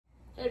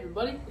Hey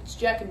everybody, it's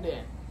Jack and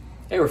Dan.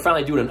 Hey, we're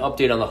finally doing an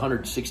update on the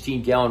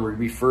 116-gallon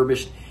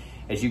refurbished.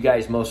 As you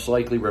guys most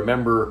likely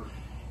remember,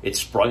 it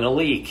sprung a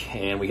leak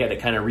and we had to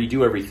kind of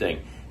redo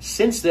everything.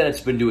 Since then, it's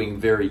been doing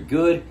very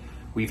good.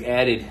 We've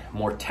added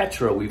more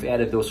Tetra. We've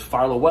added those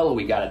Farlowella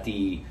we got at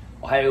the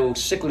Ohio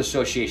Cichlid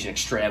Association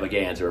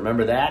extravaganza.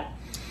 Remember that?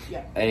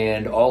 Yeah.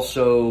 And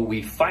also,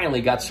 we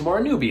finally got some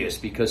more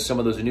Anubias because some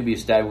of those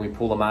Anubias died when we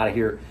pulled them out of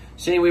here.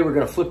 So anyway, we're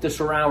going to flip this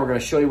around. We're going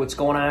to show you what's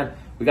going on.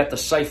 We got the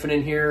siphon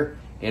in here,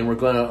 and we're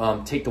going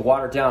to take the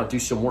water down, do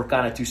some work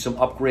on it, do some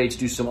upgrades,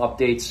 do some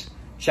updates.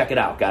 Check it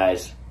out,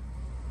 guys.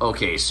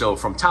 Okay, so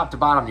from top to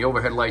bottom, the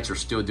overhead lights are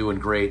still doing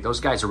great. Those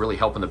guys are really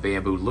helping the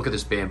bamboo. Look at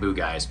this bamboo,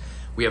 guys.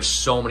 We have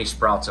so many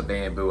sprouts of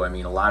bamboo. I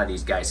mean, a lot of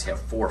these guys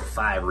have 4,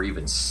 5, or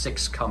even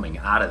 6 coming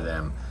out of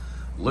them.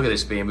 Look at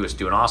this bamboo. It's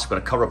doing awesome.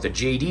 Going to cover up the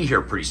JD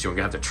here pretty soon. We're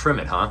going to have to trim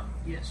it, huh?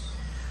 Yes.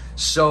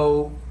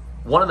 So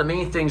one of the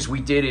main things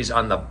we did is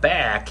on the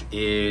back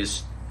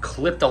is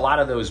clipped a lot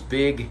of those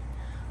big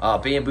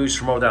bamboos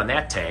from over there on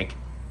that tank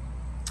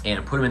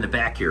and put them in the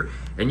back here.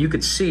 And you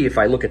can see, if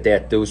I look at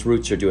that, those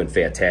roots are doing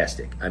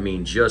fantastic. I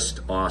mean, just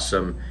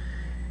awesome.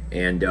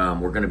 And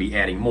we're going to be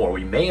adding more.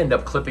 We may end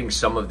up clipping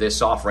some of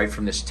this off right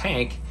from this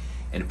tank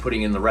and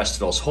putting in the rest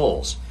of those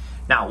holes.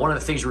 Now, one of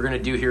the things we're going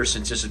to do here,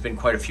 since this has been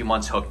quite a few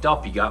months hooked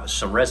up, you got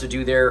some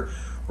residue there.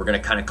 We're going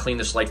to kind of clean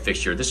this light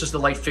fixture. This is the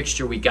light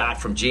fixture we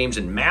got from James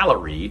and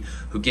Mallory,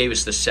 who gave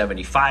us the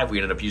 75. We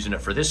ended up using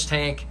it for this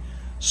tank.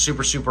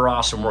 Super, super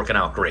awesome, working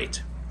out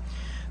great.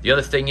 The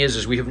other thing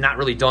is we have not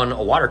really done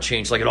a water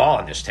change like at all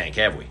in this tank,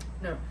 have we?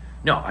 No.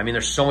 No, I mean,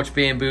 there's so much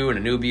bamboo and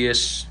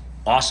Anubias,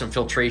 awesome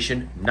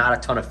filtration, not a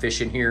ton of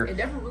fish in here. It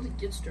never really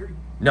gets dirty.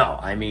 No,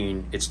 I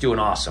mean, it's doing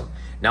awesome.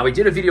 Now, we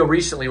did a video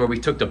recently where we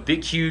took the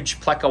big,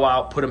 huge pleco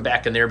out, put him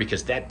back in there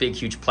because that big,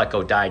 huge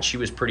pleco died. She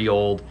was pretty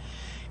old.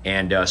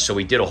 And so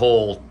we did a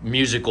whole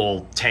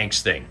musical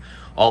tanks thing.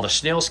 All the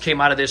snails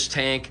came out of this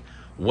tank,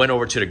 went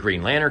over to the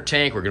Green Lantern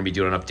tank. We're going to be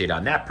doing an update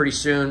on that pretty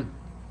soon.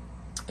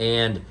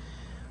 And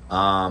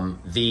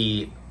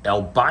the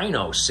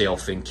albino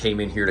sailfin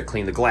came in here to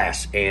clean the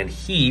glass. And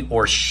he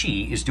or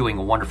she is doing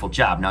a wonderful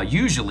job. Now,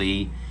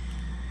 usually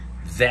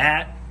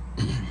that...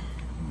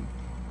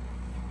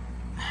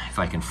 if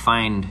I can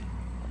find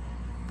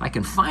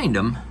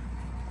them,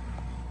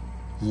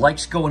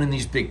 likes going in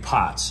these big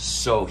pots.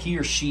 So he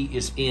or she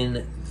is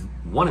in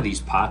one of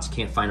these pots.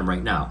 Can't find them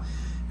right now.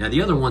 Now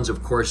the other ones,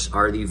 of course,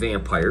 are the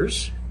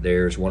vampires.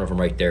 There's one of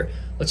them right there.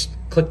 Let's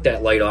click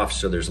that light off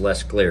so there's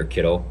less glare,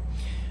 kiddo.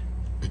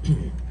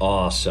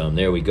 Awesome,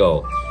 there we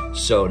go.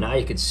 So now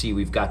you can see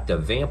we've got the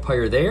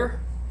vampire there.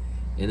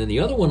 And then the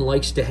other one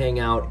likes to hang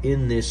out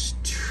in this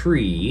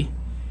tree.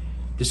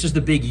 This is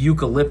the big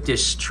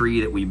eucalyptus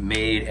tree that we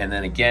made, and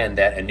then again,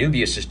 that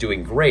Anubias is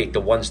doing great,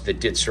 the ones that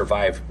did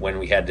survive when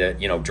we had to,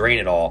 drain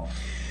it all.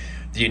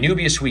 The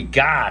Anubias we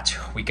got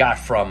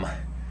from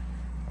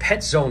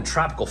Pet Zone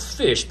Tropical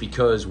Fish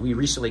because we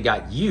recently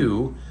got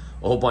you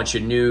a whole bunch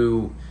of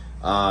new,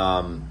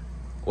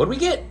 what did we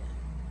get?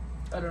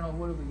 I don't know,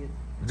 what did we get?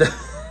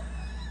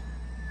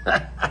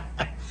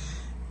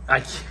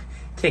 I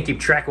can't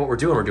keep track of what we're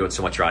doing. We're doing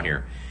so much around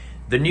here.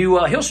 The new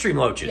Hillstream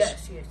loaches.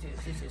 Yes.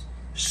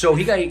 So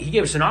he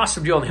gave us an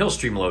awesome deal on the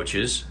Hillstream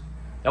loaches.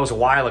 That was a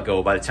while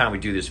ago by the time we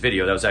do this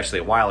video. That was actually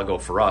a while ago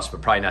for us,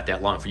 but probably not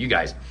that long for you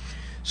guys.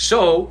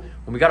 So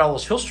when we got all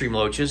those Hillstream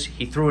loaches,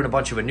 he threw in a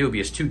bunch of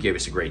Anubias too, gave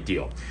us a great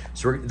deal.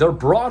 So they're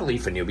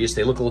broadleaf Anubias.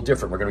 They look a little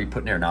different. We're going to be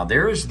putting there. Now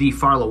there's the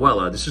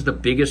Farlowella. This is the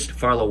biggest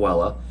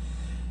Farlowella.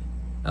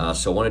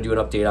 So I want to do an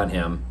update on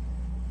him.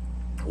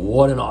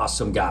 What an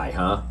awesome guy,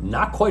 huh?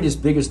 Not quite as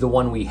big as the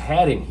one we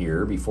had in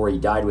here before he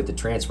died with the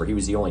transfer. He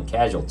was the only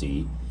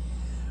casualty.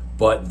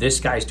 But this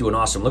guy's doing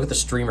awesome. Look at the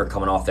streamer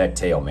coming off that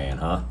tail, man,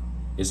 huh?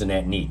 Isn't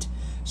that neat?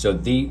 So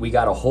we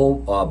got a whole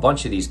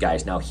bunch of these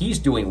guys. Now, he's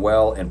doing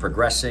well and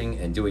progressing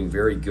and doing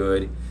very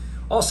good.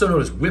 Also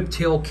known as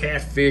whiptail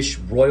catfish,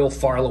 royal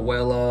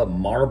Farlowella,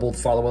 marbled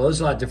Farlowella.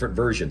 There's a lot of different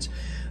versions.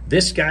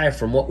 This guy,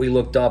 from what we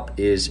looked up,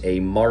 is a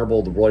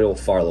marbled royal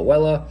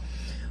Farlowella.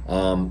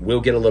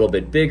 Will get a little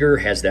bit bigger,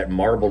 has that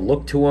marbled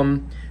look to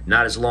him,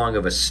 not as long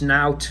of a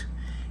snout.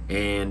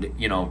 And,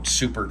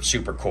 super,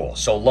 super cool.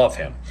 So love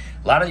him.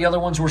 A lot of the other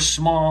ones were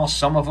small.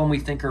 Some of them we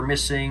think are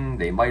missing.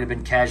 They might have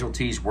been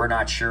casualties. We're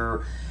not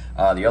sure.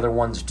 The other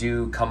ones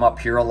do come up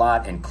here a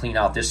lot and clean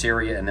out this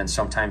area and then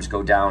sometimes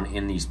go down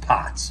in these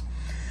pots.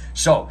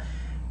 So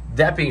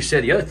that being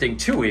said, the other thing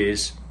too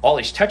is all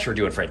these Tetra are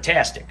doing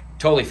fantastic.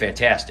 Totally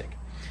fantastic.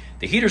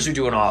 The heaters are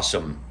doing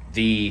awesome.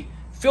 The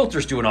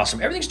filter's doing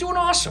awesome. Everything's doing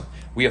awesome.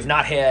 We have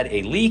not had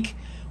a leak.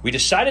 We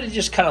decided to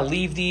just kind of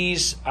leave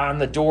these on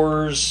the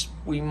doors.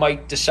 We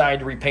might decide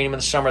to repaint them in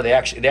the summer.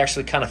 It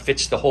actually kind of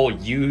fits the whole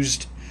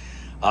used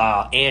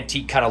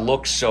antique kind of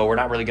look, so we're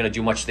not really going to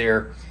do much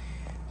there.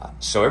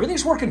 So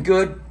everything's working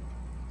good.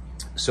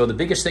 So the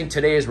biggest thing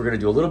today is we're going to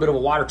do a little bit of a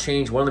water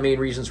change. One of the main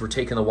reasons we're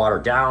taking the water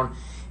down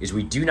is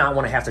we do not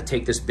want to have to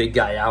take this big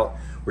guy out.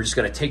 We're just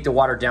going to take the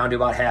water down to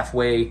about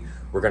halfway.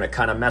 We're going to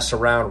kind of mess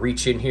around,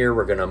 reach in here.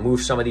 We're going to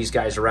move some of these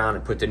guys around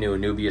and put the new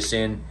Anubias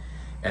in.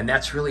 And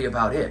that's really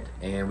about it.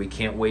 And we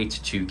can't wait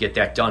to get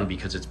that done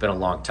because it's been a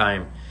long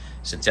time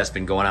since that's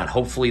been going on.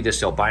 Hopefully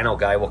this albino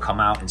guy will come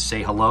out and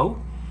say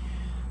hello.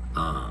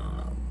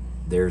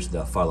 There's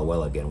the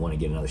Farlowella again. Want to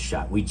get another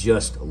shot. We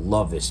just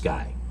love this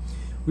guy.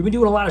 We've been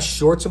doing a lot of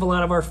shorts of a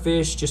lot of our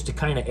fish just to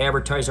kind of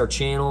advertise our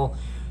channel.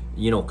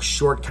 You know,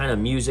 short kind of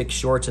music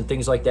shorts and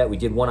things like that. We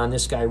did one on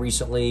this guy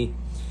recently.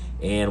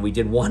 And we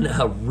did one,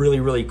 a really,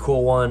 really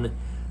cool one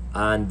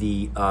on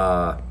the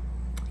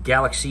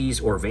galaxies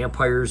or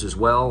vampires as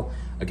well.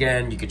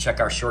 Again, you can check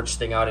our shorts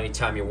thing out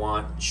anytime you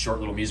want. Short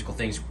little musical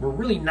things. We're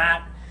really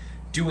not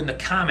doing the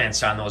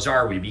comments on those,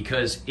 are we?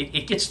 Because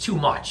it gets too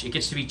much. It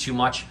gets to be too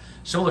much.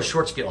 Some of the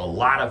shorts get a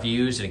lot of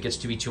views and it gets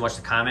to be too much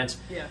to comments.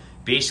 Yeah.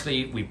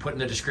 Basically, we put in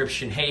the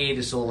description, hey,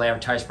 this is a little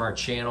advertisement for our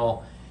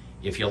channel.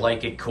 If you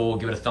like it, cool,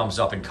 give it a thumbs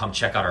up and come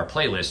check out our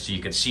playlist so you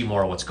can see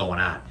more of what's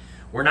going on.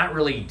 We're not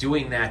really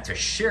doing that to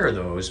share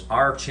those.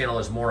 Our channel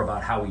is more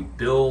about how we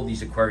build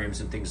these aquariums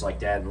and things like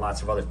that and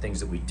lots of other things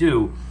that we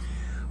do.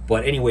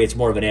 But anyway, it's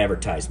more of an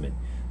advertisement.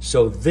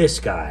 So this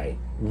guy,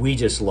 we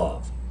just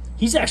love.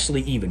 He's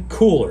actually even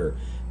cooler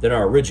than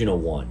our original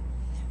one.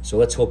 So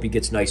let's hope he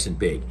gets nice and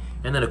big.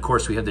 And then, of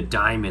course, we have the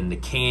diamond, the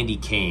candy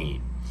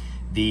cane,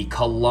 the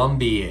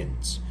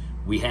Colombians.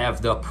 We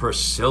have the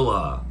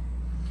Priscilla.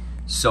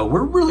 So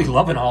we're really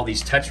loving all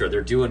these Tetra.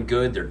 They're doing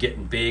good. They're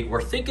getting big.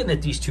 We're thinking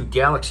that these two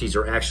galaxies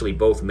are actually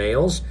both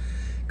males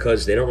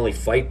because they don't really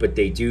fight, but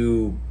they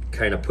do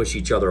kind of push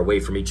each other away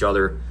from each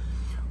other.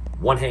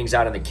 One hangs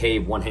out in the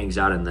cave, one hangs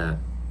out in the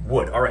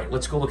wood. All right,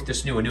 let's go look at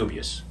this new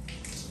Anubias.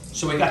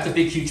 So we got the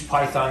big, huge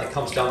python that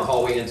comes down the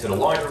hallway into the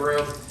laundry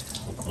room.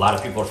 A lot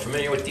of people are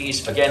familiar with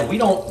these. Again, we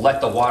don't let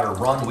the water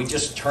run. We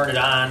just turn it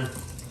on,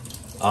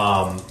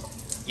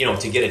 you know,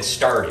 to get it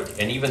started.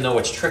 And even though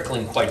it's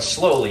trickling quite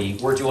slowly,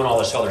 we're doing all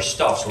this other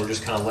stuff. So we're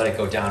just kind of let it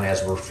go down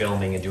as we're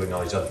filming and doing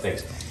all these other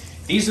things.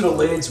 These are the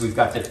lids. We've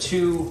got the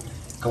 2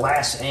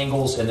 glass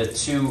angles and the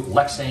 2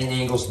 Lexan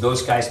angles.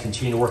 Those guys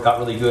continue to work out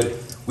really good.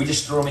 We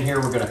just threw them in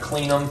here. We're going to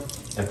clean them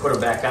and put them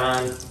back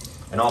on.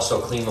 And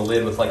also clean the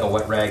lid with like a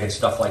wet rag and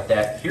stuff like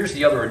that. Here's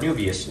the other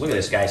Anubias. Look at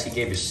this, guys. He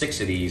gave us 6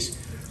 of these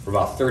for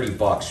about 30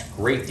 bucks.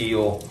 Great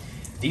deal.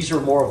 These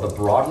are more of the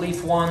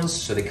broadleaf ones,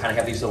 so they kind of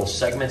have these little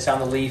segments on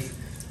the leaf.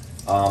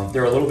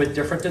 They're a little bit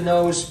different than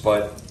those,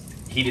 but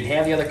he didn't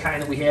have the other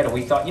kind that we had, and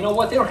we thought, you know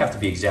what? They don't have to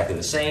be exactly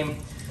the same.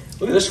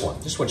 Look at this one.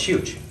 This one's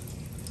huge.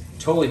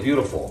 Totally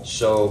beautiful.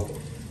 So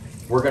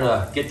we're going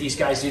to get these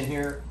guys in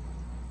here.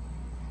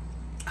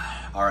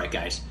 All right,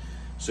 guys.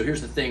 So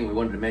here's the thing, we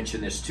wanted to mention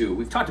this too.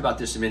 We've talked about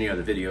this in many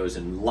other videos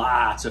and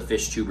lots of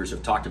fish tubers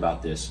have talked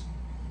about this.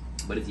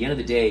 But at the end of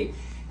the day,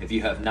 if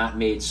you have not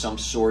made some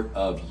sort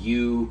of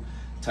U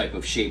type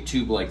of shaped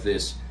tube like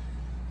this,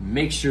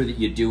 make sure that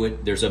you do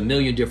it. There's a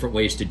million different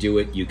ways to do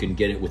it. You can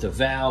get it with a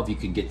valve, you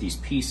can get these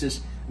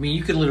pieces. I mean,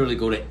 you can literally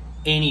go to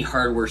any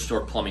hardware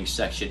store plumbing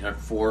section and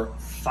for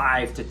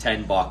 5 to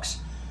 10 bucks,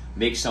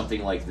 make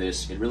something like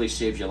this. It really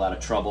saves you a lot of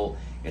trouble.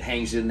 It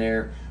hangs in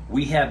there.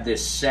 We have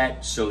this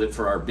set so that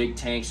for our big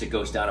tanks, it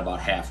goes down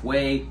about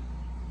halfway.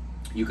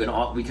 We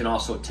can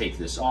also take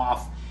this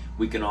off.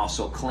 We can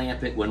also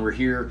clamp it when we're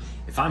here.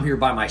 If I'm here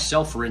by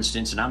myself, for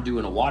instance, and I'm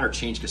doing a water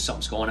change because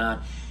something's going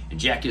on, and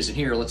Jack isn't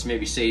here, let's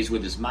maybe say he's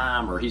with his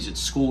mom or he's at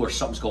school or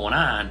something's going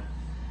on,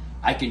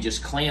 I can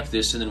just clamp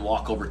this and then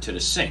walk over to the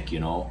sink, you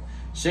know.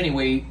 So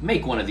anyway,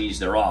 make one of these.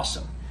 They're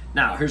awesome.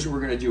 Now, here's what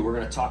we're going to do. We're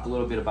going to talk a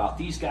little bit about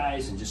these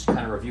guys and just kind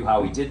of review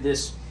how we did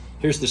this.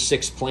 Here's the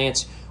 6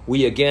 plants.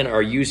 We, again,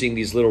 are using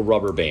these little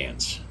rubber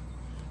bands.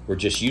 We're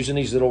just using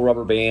these little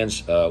rubber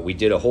bands. We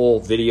did a whole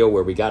video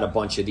where we got a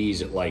bunch of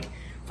these at like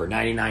for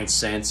 99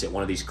 cents at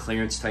one of these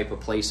clearance type of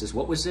places.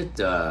 What was it?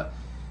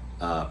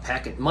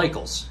 Packet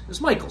Michael's. It was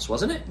Michael's,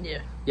 wasn't it? Yeah.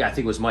 Yeah, I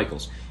think it was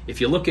Michael's. If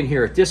you look in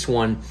here at this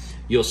one,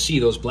 you'll see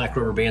those black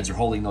rubber bands are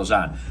holding those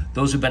on.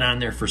 Those have been on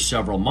there for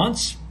several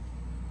months.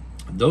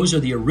 Those are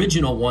the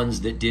original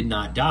ones that did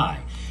not die.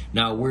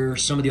 Now, where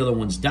some of the other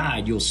ones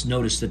died, you'll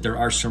notice that there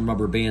are some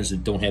rubber bands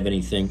that don't have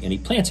any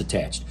plants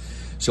attached.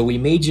 So we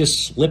may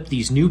just slip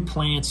these new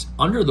plants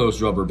under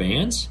those rubber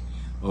bands,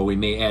 or we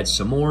may add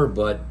some more,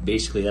 but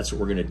basically that's what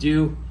we're gonna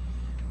do.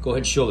 Go ahead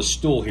and show the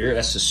stool here.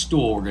 That's the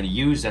stool we're gonna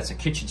use. That's a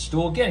kitchen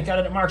stool. Again, got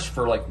it at Mark's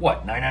for like,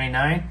 what, $9.99?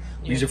 Yeah.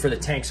 Use it for the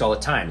tanks all the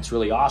time. It's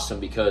really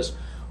awesome because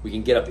we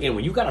can get up in.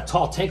 When you've got a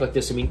tall tank like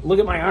this, I mean, look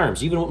at my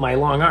arms, even with my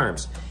long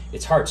arms.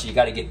 It's hard, so you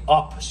got to get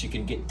up so you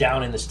can get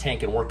down in this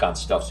tank and work on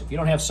stuff. So if you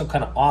don't have some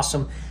kind of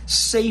awesome,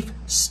 safe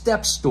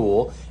step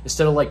stool,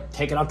 instead of like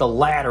taking out the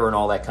ladder and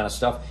all that kind of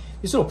stuff,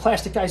 these little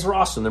plastic guys are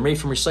awesome. They're made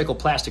from recycled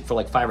plastic for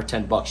like 5 or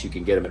 10 bucks. You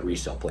can get them at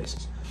resale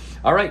places.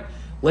 All right,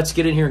 let's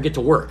get in here and get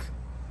to work.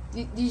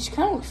 These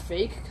kind of look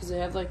fake because they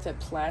have like that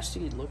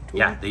plasticky look to them.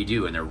 Yeah, they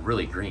do, and they're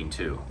really green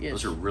too. Yes.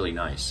 Those are really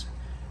nice.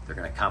 They're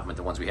going to complement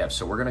the ones we have.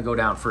 So we're going to go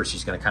down first.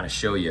 He's going to kind of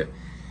show you.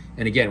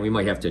 And again, we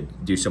might have to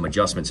do some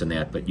adjustments in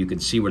that, but you can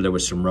see where there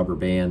was some rubber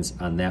bands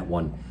on that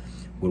one.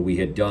 What we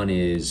had done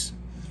is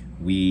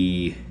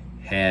we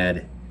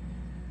had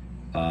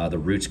the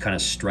roots kind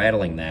of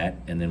straddling that,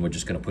 and then we're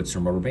just going to put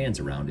some rubber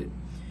bands around it.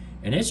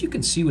 And as you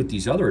can see with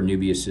these other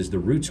Anubiuses, the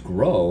roots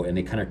grow and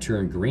they kind of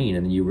turn green,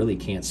 and then you really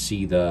can't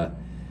see the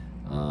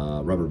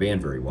rubber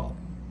band very well.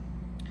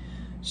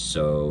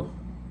 So,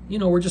 you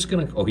know, we're just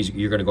gonna, oh,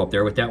 you're gonna go up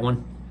there with that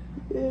one?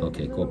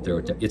 Okay, go up there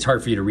with that. It's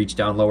hard for you to reach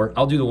down lower.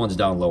 I'll do the ones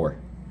down lower.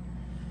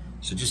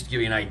 So just to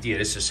give you an idea,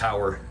 this is how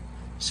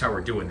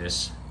we're doing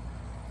this.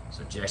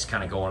 So Jack's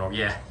kind of going over,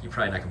 yeah, you're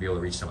probably not gonna be able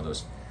to reach some of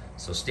those.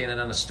 So standing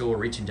on the stool,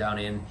 reaching down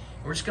in, and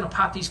we're just gonna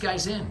pop these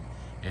guys in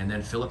and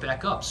then fill it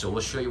back up. So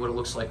we'll show you what it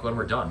looks like when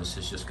we're done. This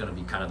is just gonna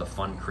be kind of the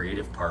fun,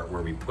 creative part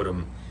where we put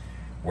them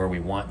where we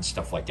want and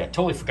stuff like that.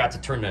 Totally forgot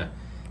to turn the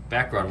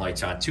background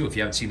lights on too. If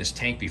you haven't seen this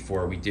tank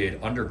before, we did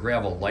under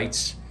gravel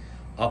lights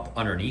up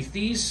underneath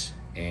these.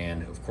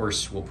 And of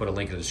course, we'll put a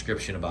link in the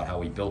description about how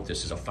we built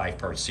this as a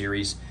 5-part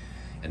series,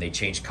 and they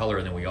changed color.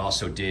 And then we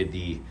also did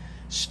the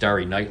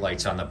starry night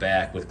lights on the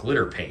back with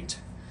glitter paint.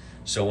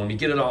 So when we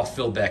get it all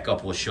filled back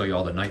up, we'll show you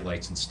all the night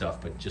lights and stuff,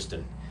 but just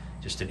an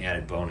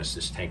added bonus.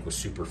 This tank was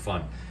super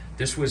fun.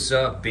 This was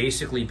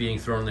basically being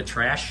thrown in the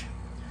trash,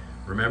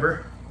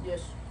 remember?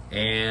 Yes.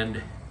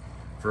 And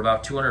for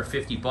about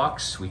 250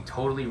 bucks, we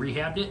totally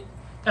rehabbed it.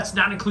 That's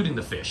not including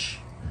the fish.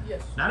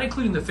 Yes. Not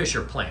including the fish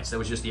or plants. That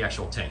was just the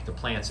actual tank. The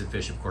plants and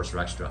fish, of course, are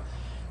extra.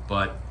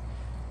 But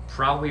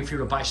probably if you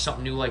were to buy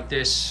something new like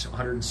this,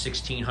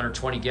 116,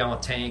 120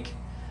 gallon tank,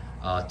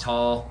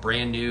 tall,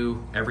 brand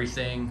new,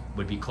 everything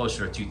would be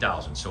closer to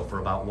 2,000. So for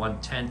about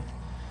 1/10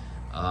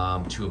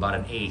 to about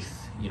an 1/8,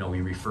 you know,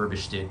 we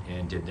refurbished it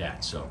and did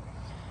that. So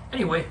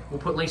anyway, we'll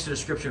put links in the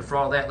description for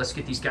all that. Let's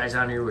get these guys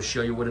on here. We'll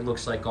show you what it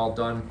looks like all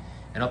done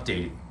and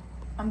updated.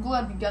 I'm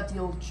glad we got the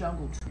old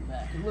jungle tree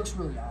back. It looks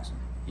really awesome.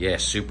 Yeah,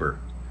 super.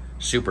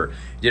 You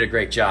did a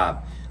great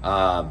job.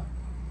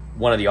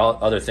 One of the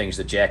other things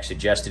that Jack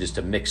suggested is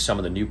to mix some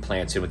of the new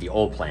plants in with the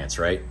old plants,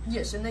 right?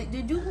 Yes, and they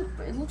do look,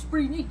 it looks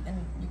pretty neat,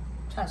 and you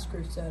task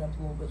race that up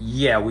a little bit.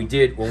 Yeah, we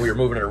did. When we were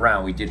moving it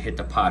around, we did hit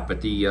the pot,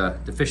 but the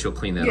fish will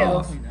clean that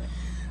off. Clean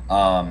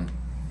that.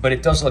 But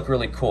it does look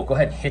really cool. Go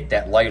ahead and hit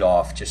that light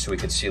off just so we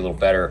can see a little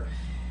better.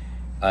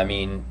 I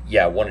mean,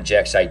 yeah, one of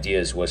Jack's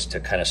ideas was to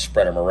kind of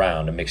spread them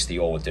around and mix the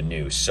old with the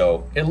new.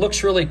 So it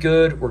looks really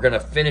good. We're going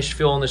to finish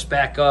filling this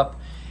back up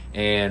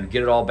and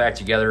get it all back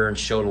together and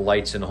show the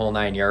lights and the whole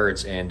 9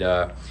 yards. And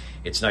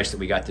it's nice that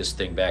we got this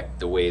thing back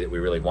the way that we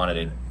really wanted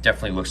it.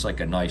 Definitely looks like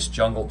a nice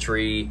jungle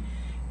tree,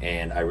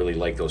 and I really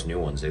like those new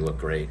ones. They look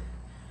great.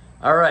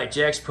 All right,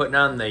 Jack's putting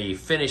on the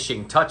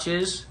finishing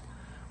touches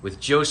with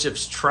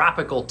Joseph's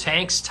tropical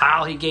tanks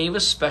towel he gave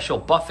us,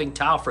 special buffing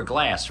towel for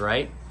glass,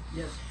 right?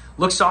 Yes.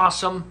 Looks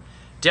awesome.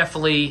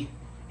 Definitely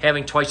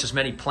having twice as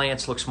many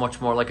plants looks much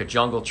more like a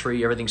jungle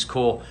tree. Everything's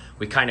cool.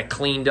 We kind of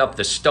cleaned up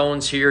the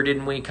stones here,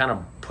 didn't we? Kind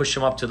of push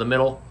them up to the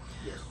middle.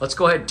 Yes. Let's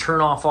go ahead and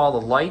turn off all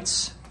the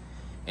lights,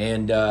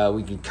 and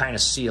we can kind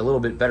of see a little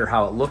bit better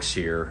how it looks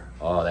here.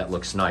 Oh, that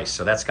looks nice.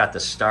 So that's got the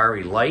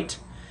starry light,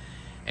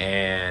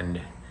 and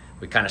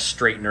we kind of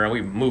straightened around.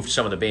 We moved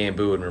some of the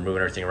bamboo and we're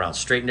moving everything around.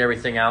 Straightened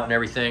everything out and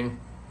everything.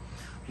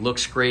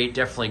 Looks great.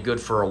 Definitely good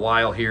for a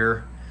while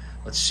here.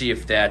 Let's see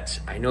if that,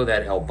 I know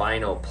that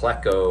albino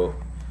pleco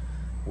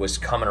was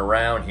coming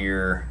around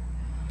here.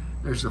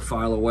 There's the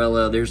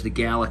Phylloella, there's the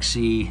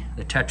Galaxy.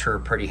 The Tetra are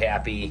pretty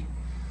happy.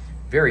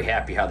 Very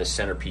happy how the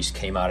centerpiece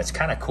came out. It's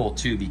kind of cool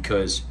too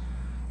because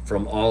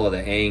from all of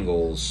the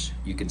angles,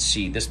 you can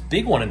see this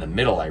big one in the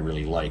middle I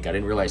really like. I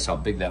didn't realize how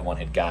big that one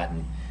had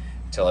gotten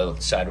until I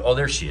looked aside. Oh,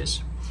 there she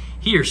is.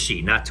 He or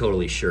she, not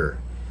totally sure.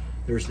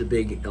 There's the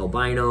big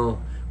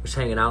albino, was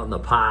hanging out in the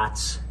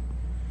pots.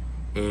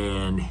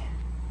 And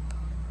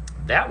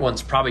that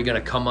one's probably gonna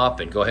come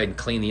up and go ahead and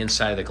clean the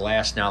inside of the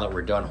glass now that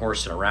we're done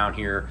horsing around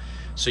here.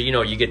 So you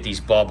know, you get these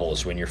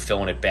bubbles when you're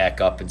filling it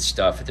back up and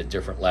stuff at the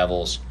different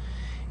levels.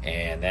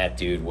 And that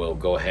dude will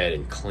go ahead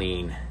and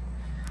clean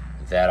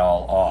that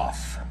all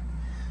off.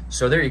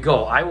 So there you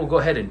go. I will go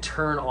ahead and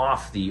turn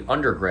off the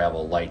under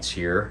gravel lights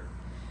here,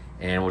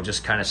 and we'll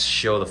just kind of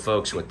show the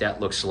folks what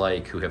that looks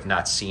like who have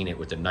not seen it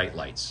with the night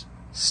lights.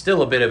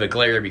 Still a bit of a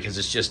glare because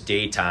it's just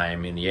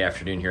daytime in the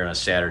afternoon here on a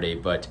Saturday,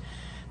 but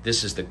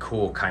this is the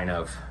cool kind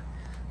of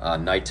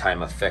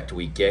nighttime effect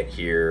we get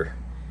here.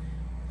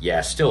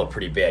 Yeah, still a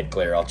pretty bad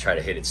glare. I'll try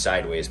to hit it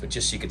sideways, but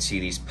just so you can see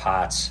these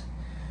pots,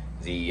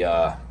 the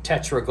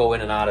Tetra go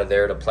in and out of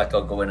there, the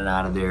Pleco go in and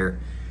out of there.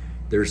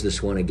 There's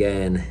this one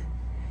again,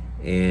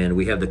 and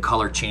we have the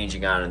color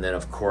changing on, and then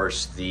of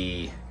course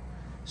the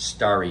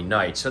starry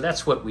night. So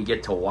that's what we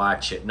get to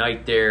watch at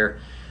night there.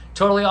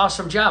 Totally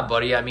awesome job,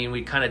 buddy. I mean,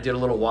 we kind of did a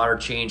little water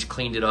change,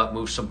 cleaned it up,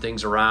 moved some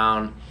things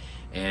around,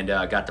 and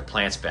got the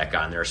plants back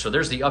on there. So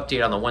there's the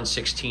update on the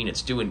 116.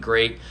 It's doing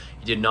great.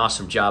 You did an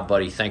awesome job,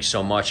 buddy. Thanks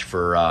so much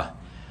for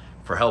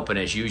helping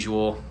as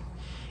usual.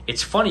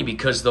 It's funny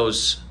because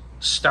those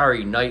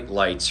starry night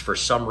lights, for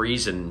some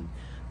reason,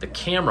 the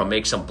camera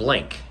makes them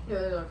blink.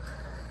 Yeah.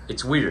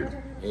 It's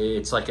weird.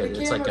 It's like a the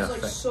it's like an camera's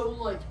effect. so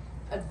like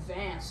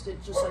advanced.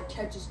 It just like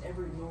catches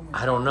every moment.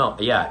 I don't know.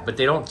 Yeah, but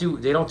they don't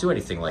do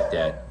anything like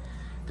that.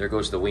 There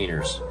goes the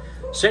wieners.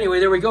 So anyway,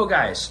 there we go,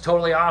 guys.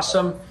 Totally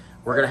awesome.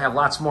 We're gonna have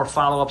lots more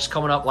follow-ups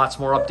coming up, lots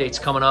more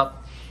updates coming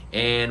up,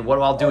 And what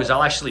I'll do is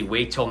I'll actually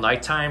wait till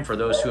nighttime for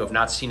those who have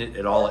not seen it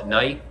at all at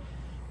night,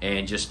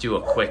 and just do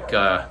a quick,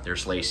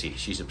 there's Lacey,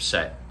 she's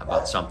upset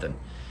about something.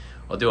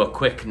 I'll do a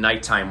quick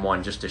nighttime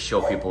one just to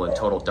show people in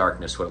total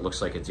darkness what it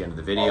looks like at the end of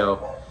the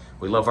video.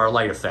 We love our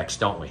light effects,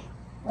 don't we?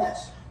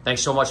 Yes.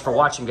 Thanks so much for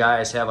watching,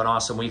 guys. Have an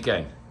awesome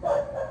weekend.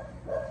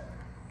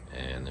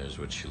 And there's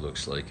what she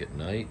looks like at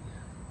night.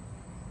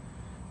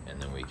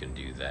 And then we can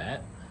do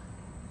that.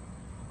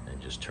 And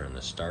just turn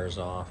the stars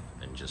off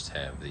and just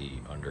have the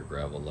under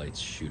gravel lights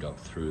shoot up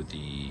through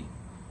the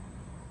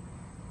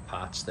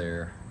pots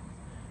there.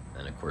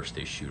 And of course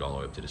they shoot all the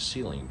way up to the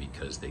ceiling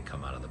because they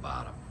come out of the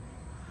bottom.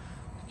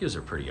 It gives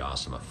a pretty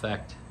awesome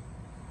effect,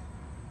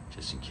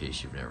 just in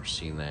case you've never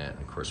seen that.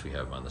 And of course we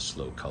have them on the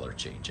slow color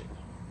changing.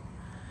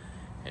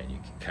 And you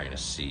can kind of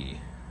see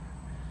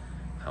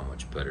how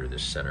much better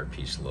this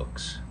centerpiece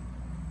looks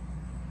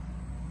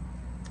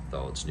with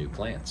all its new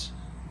plants.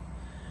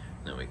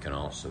 Then we can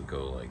also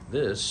go like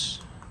this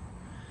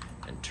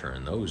and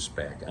turn those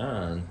back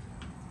on,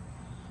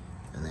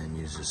 and then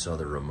use this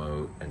other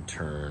remote and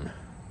turn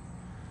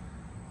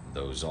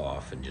those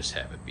off and just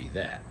have it be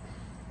that.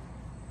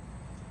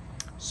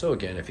 So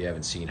again, if you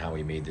haven't seen how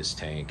we made this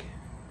tank,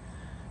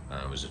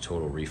 it was a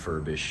total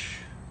refurbish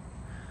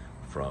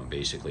from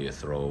basically a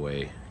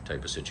throwaway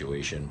type of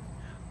situation.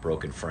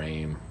 Broken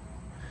frame,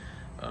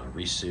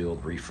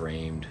 resealed,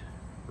 reframed,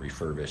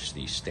 refurbished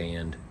the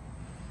stand,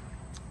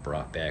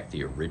 brought back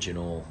the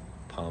original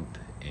pump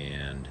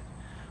and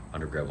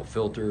under gravel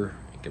filter,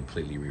 and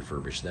completely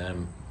refurbished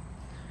them.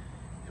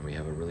 And we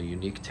have a really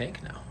unique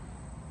tank now.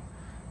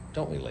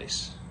 Don't we,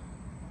 Lace?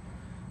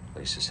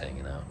 Lace is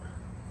hanging out.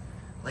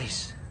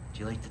 Lace, do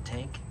you like the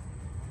tank?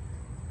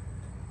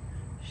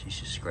 She's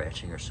just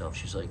scratching herself.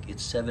 She's like,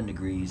 it's 7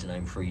 degrees and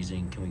I'm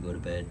freezing. Can we go to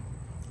bed?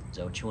 Is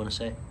that what you want to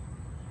say?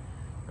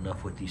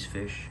 Enough with these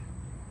fish?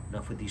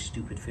 Enough with these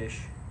stupid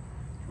fish?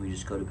 Can we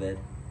just go to bed?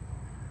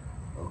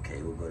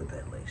 Okay, we'll go to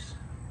bed, Lace.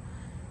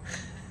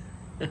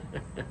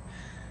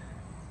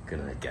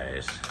 Good night,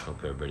 guys. Hope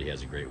everybody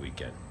has a great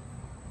weekend.